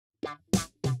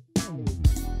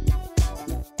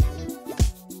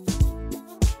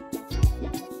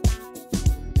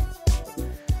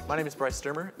My name is Brice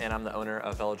Sturmer, and I'm the owner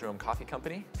of Velodrome Coffee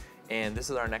Company, and this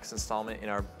is our next installment in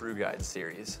our Brew Guide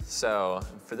series. So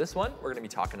for this one, we're going to be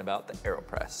talking about the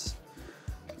Aeropress.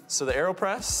 So the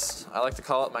Aeropress, I like to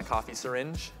call it my coffee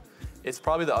syringe. It's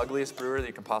probably the ugliest brewer that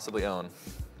you can possibly own.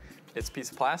 It's a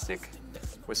piece of plastic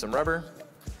with some rubber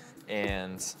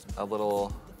and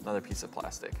another piece of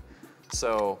plastic.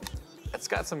 So it's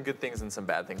got some good things and some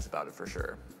bad things about it for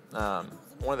sure. One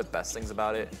of the best things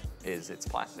about it is it's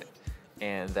plastic,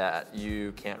 and that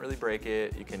you can't really break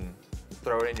it. You can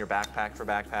throw it in your backpack for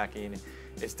backpacking.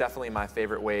 It's definitely my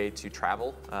favorite way to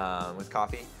travel with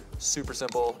coffee. Super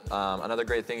simple. Another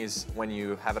great thing is when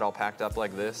you have it all packed up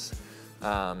like this,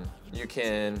 you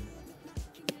can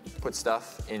put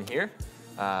stuff in here.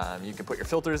 You can put your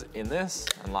filters in this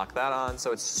and lock that on,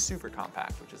 so it's super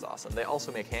compact, which is awesome. They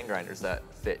also make hand grinders that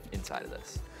fit inside of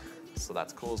this, so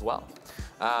that's cool as well.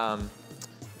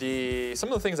 Some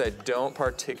of the things I don't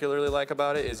particularly like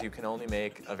about it is you can only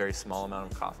make a very small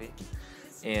amount of coffee.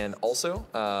 And also,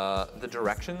 the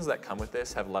directions that come with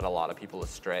this have led a lot of people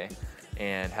astray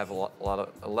and have led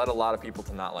a lot of people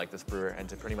to not like this brewer and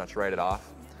to pretty much write it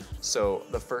off. So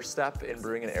the first step in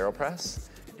brewing an Aeropress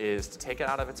is to take it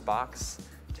out of its box,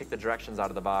 take the directions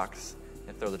out of the box,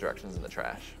 and throw the directions in the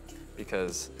trash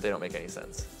because they don't make any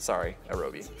sense. Sorry,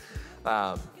 Aerobi.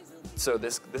 So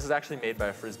this is actually made by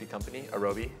a Frisbee company,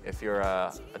 Aerobi. If you're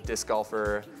a disc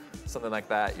golfer, something like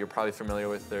that, you're probably familiar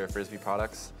with their Frisbee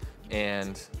products,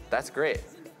 and that's great.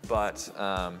 But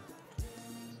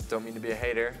don't mean to be a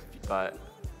hater, but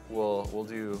we'll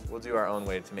do our own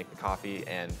way to make the coffee,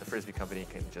 and the Frisbee company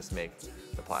can just make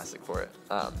the plastic for it.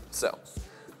 So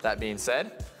that being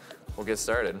said, we'll get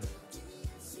started.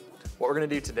 What we're gonna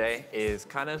do today is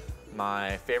kind of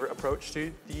my favorite approach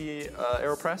to the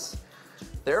Aeropress.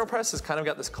 The Aeropress has kind of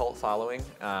got this cult following.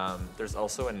 There's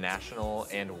also a national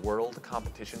and world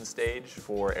competition stage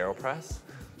for Aeropress.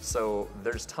 So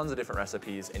there's tons of different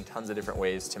recipes and tons of different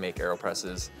ways to make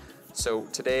Aeropresses. So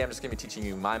today I'm just gonna be teaching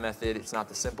you my method. It's not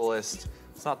the simplest,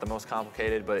 it's not the most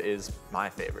complicated, but it is my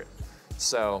favorite.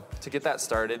 So to get that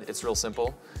started, it's real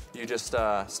simple. You just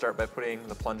start by putting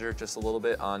the plunger just a little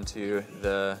bit onto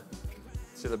the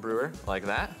brewer like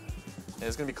that. And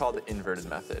it's gonna be called the inverted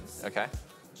method, okay?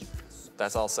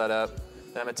 That's all set up.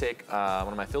 Then I'm gonna take one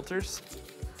of my filters.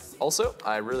 Also,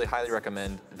 I really highly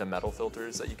recommend the metal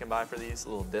filters that you can buy for these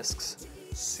little discs.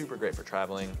 Super great for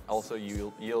traveling. Also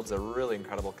yields a really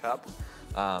incredible cup.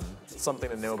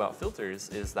 Something to know about filters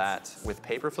is that with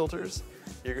paper filters,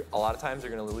 a lot of times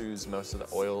you're gonna lose most of the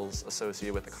oils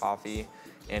associated with the coffee.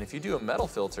 And if you do a metal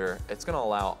filter, it's gonna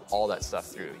allow all that stuff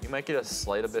through. You might get a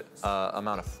slight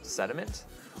amount of sediment,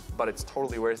 but it's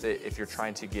totally worth it if you're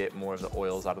trying to get more of the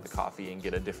oils out of the coffee and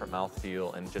get a different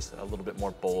mouthfeel and just a little bit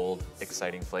more bold,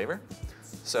 exciting flavor.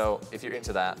 So if you're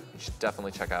into that, you should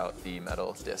definitely check out the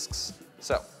metal discs.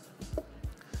 So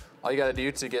all you gotta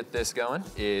do to get this going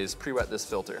is pre-wet this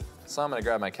filter. So I'm gonna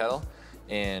grab my kettle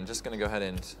and just gonna go ahead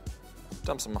and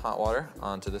dump some hot water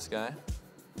onto this guy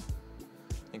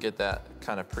and get that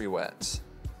kind of pre-wet.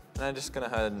 And I'm just gonna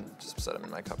go ahead and just set them in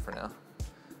my cup for now.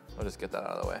 I'll just get that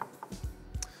out of the way.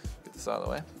 Get this out of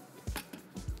the way.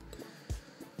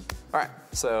 All right,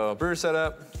 so brewer set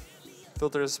up,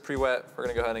 filters pre-wet. We're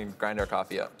gonna go ahead and grind our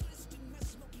coffee up.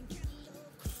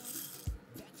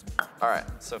 All right,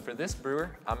 so for this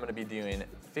brewer, I'm gonna be doing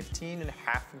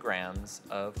 15.5 grams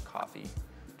of coffee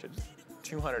to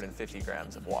 250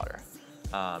 grams of water.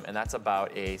 And that's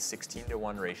about a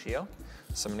 16:1 ratio.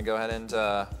 So I'm gonna go ahead and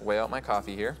weigh out my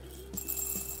coffee here.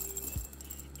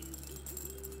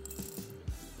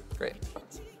 Great.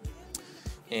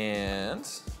 And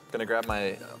I'm gonna grab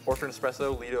my Orphan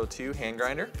Espresso Lido 2 hand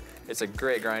grinder. It's a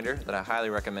great grinder that I highly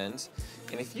recommend.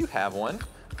 And if you have one,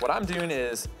 what I'm doing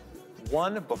is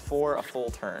one before a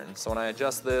full turn. So when I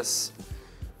adjust this,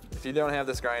 if you don't have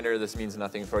this grinder, this means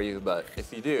nothing for you, but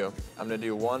if you do, I'm gonna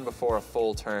do one before a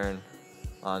full turn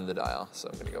on the dial. So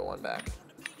I'm gonna go one back.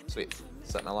 Sweet,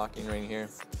 set my locking ring here.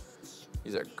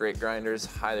 These are great grinders,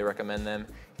 highly recommend them.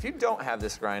 If you don't have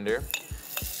this grinder,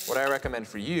 what I recommend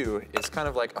for you is kind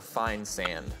of like a fine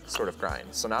sand sort of grind.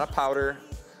 So not a powder,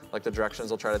 like the directions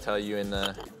will try to tell you in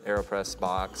the Aeropress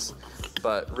box,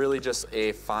 but really just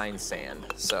a fine sand.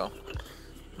 So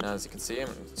now as you can see, I'm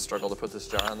gonna struggle to put this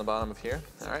jar on the bottom of here.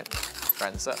 All right,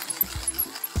 grind this up.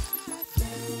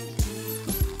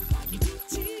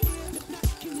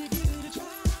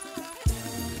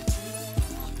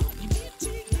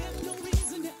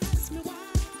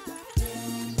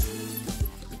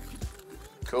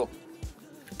 Cool.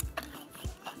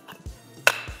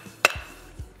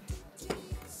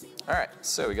 All right,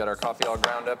 so we got our coffee all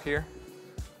ground up here.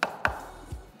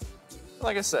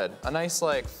 Like I said, a nice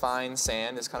like fine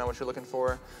sand is kind of what you're looking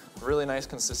for. Really nice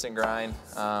consistent grind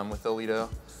with the Lido,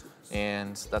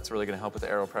 and that's really gonna help with the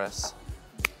Aeropress.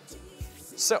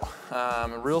 So,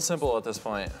 real simple at this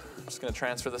point. I'm just gonna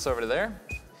transfer this over to there,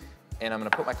 and I'm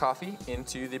gonna put my coffee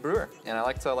into the brewer. And I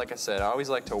like to, like I said, I always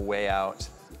like to weigh out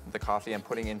the coffee I'm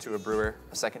putting into a brewer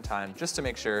a second time, just to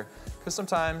make sure, because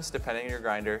sometimes, depending on your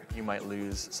grinder, you might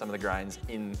lose some of the grinds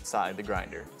inside the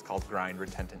grinder. It's called grind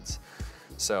retentance.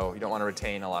 So you don't want to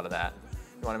retain a lot of that.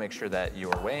 You want to make sure that you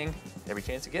are weighing every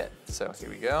chance you get. So here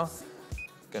we go.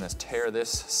 Gonna tear this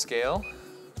scale.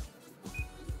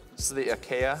 This is the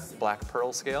Acaia Black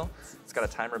Pearl scale. It's got a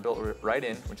timer built right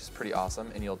in, which is pretty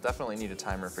awesome, and you'll definitely need a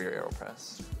timer for your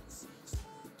Aeropress.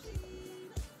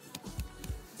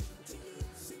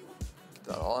 Get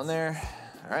that all in there.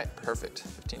 All right, perfect,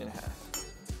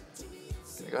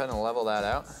 15.5. Gonna go ahead and level that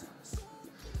out.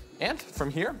 And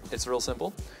from here, it's real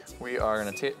simple. We are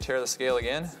gonna tear the scale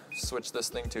again, switch this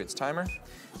thing to its timer,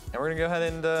 and we're gonna go ahead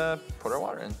and put our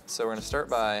water in. So we're gonna start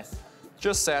by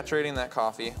just saturating that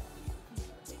coffee.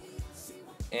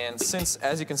 And since,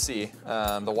 as you can see,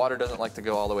 the water doesn't like to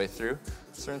go all the way through,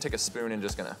 so we're gonna take a spoon and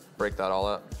just gonna break that all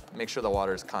up. Make sure the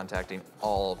water is contacting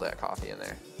all of that coffee in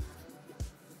there.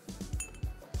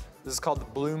 This is called the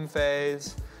bloom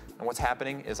phase, and what's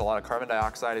happening is a lot of carbon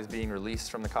dioxide is being released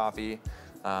from the coffee.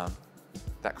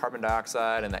 That carbon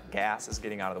dioxide and that gas is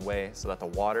getting out of the way so that the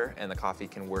water and the coffee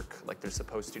can work like they're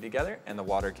supposed to together, and the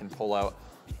water can pull out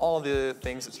all the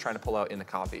things it's trying to pull out in the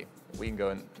coffee. We can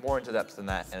go more into depth than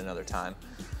that in another time.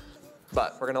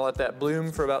 But we're gonna let that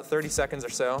bloom for about 30 seconds or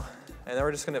so, and then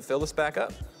we're just gonna fill this back up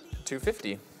to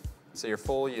 250. So your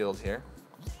full yield here.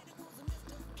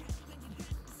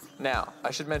 Now, I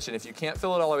should mention, if you can't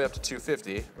fill it all the way up to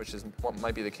 250, which is what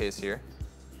might be the case here,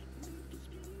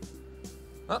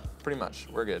 oh, pretty much,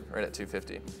 we're good, right at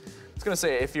 250. I was gonna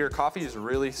say, if your coffee is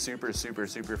really super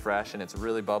fresh and it's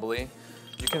really bubbly,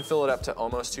 you can fill it up to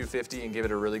almost 250 and give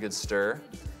it a really good stir,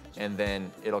 and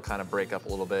then it'll kind of break up a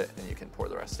little bit and you can pour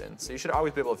the rest in. So you should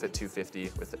always be able to fit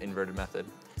 250 with the inverted method.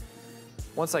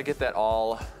 Once I get that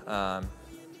all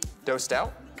dosed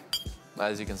out,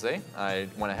 as you can see, I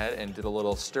went ahead and did a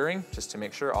little stirring just to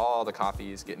make sure all the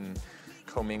coffee is getting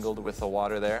commingled with the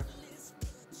water there.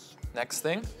 Next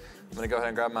thing, I'm gonna go ahead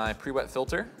and grab my pre-wet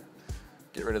filter,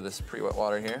 get rid of this pre-wet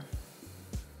water here.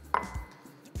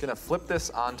 Gonna flip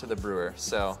this onto the brewer.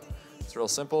 So it's real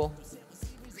simple.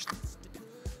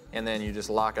 And then you just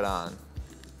lock it on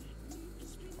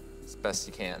as best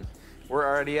you can. We're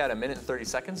already at 1 minute and 30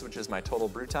 seconds, which is my total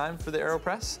brew time for the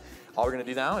Aeropress. All we're gonna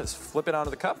do now is flip it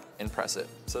onto the cup and press it.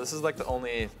 So this is like the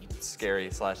only scary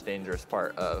 / dangerous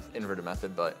part of inverted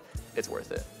method, but it's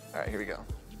worth it. All right, here we go.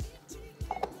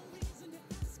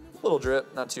 Little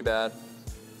drip, not too bad.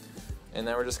 And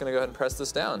then we're just gonna go ahead and press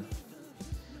this down.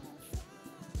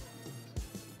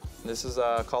 This is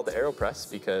called the Aeropress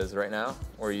because right now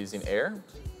we're using air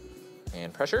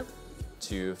and pressure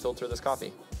to filter this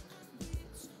coffee.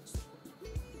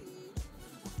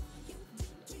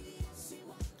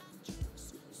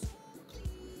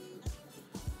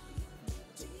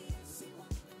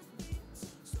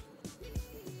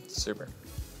 Super.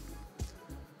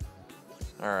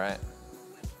 All right.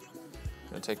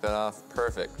 Gonna take that off.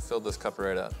 Perfect. Filled this cup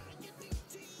right up.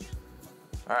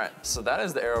 All right, so that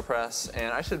is the Aeropress,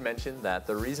 and I should mention that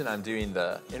the reason I'm doing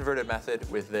the inverted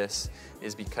method with this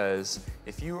is because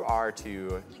if you are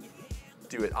to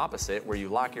do it opposite, where you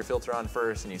lock your filter on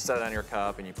first and you set it on your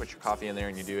cup and you put your coffee in there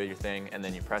and you do your thing and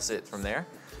then you press it from there,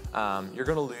 you're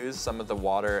gonna lose some of the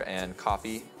water and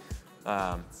coffee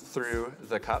through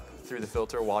the cup, through the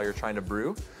filter while you're trying to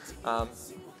brew,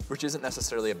 which isn't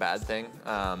necessarily a bad thing,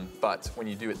 but when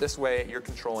you do it this way, you're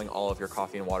controlling all of your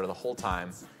coffee and water the whole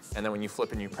time, and then when you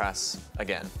flip and you press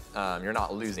again, you're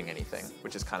not losing anything,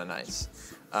 which is kind of nice.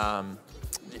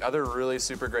 The other really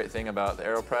super great thing about the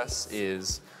Aeropress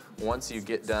is once you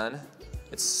get done,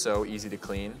 it's so easy to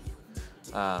clean.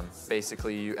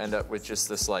 Basically, you end up with just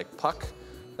this like puck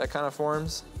that kind of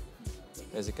forms,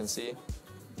 as you can see.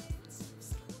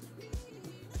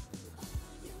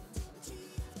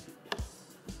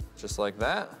 Just like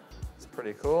that. It's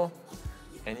pretty cool.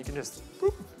 And you can just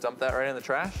boop, dump that right in the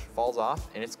trash, falls off,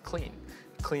 and it's clean.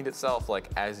 It cleaned itself like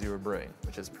as you were brewing,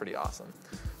 which is pretty awesome.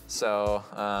 So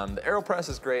the Aeropress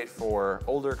is great for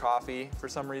older coffee for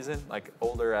some reason, like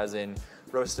older as in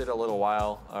roasted a little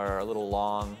while or a little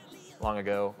long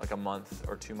ago, like a month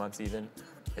or 2 months even.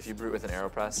 If you brew it with an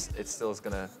Aeropress, it still is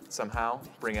gonna somehow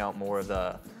bring out more of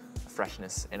the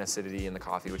freshness and acidity in the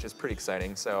coffee, which is pretty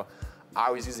exciting. So I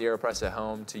always use the Aeropress at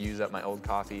home to use up my old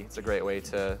coffee. It's a great way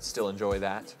to still enjoy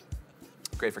that.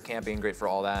 Great for camping, great for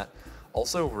all that.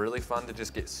 Also really fun to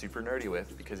just get super nerdy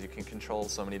with because you can control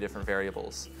so many different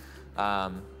variables.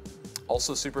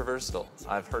 Also super versatile.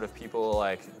 I've heard of people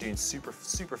like doing super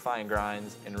fine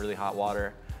grinds in really hot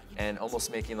water and almost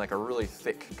making like a really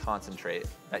thick concentrate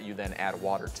that you then add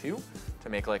water to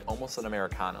make like almost an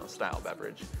Americano style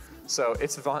beverage. So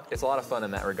it's fun, it's a lot of fun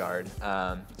in that regard.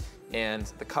 And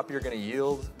the cup you're gonna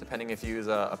yield, depending if you use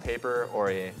a paper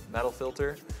or a metal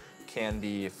filter, can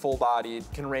be full-bodied,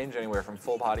 can range anywhere from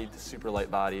full-bodied to super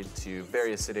light-bodied to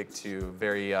very acidic to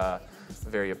very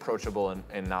approachable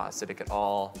and not acidic at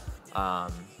all.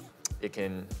 It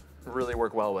can really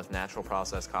work well with natural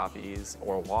processed coffees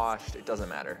or washed, it doesn't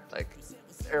matter. Like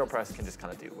Aeropress can just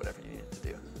kind of do whatever you need it to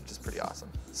do, which is pretty awesome.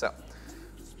 So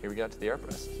here we go to the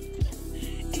Aeropress.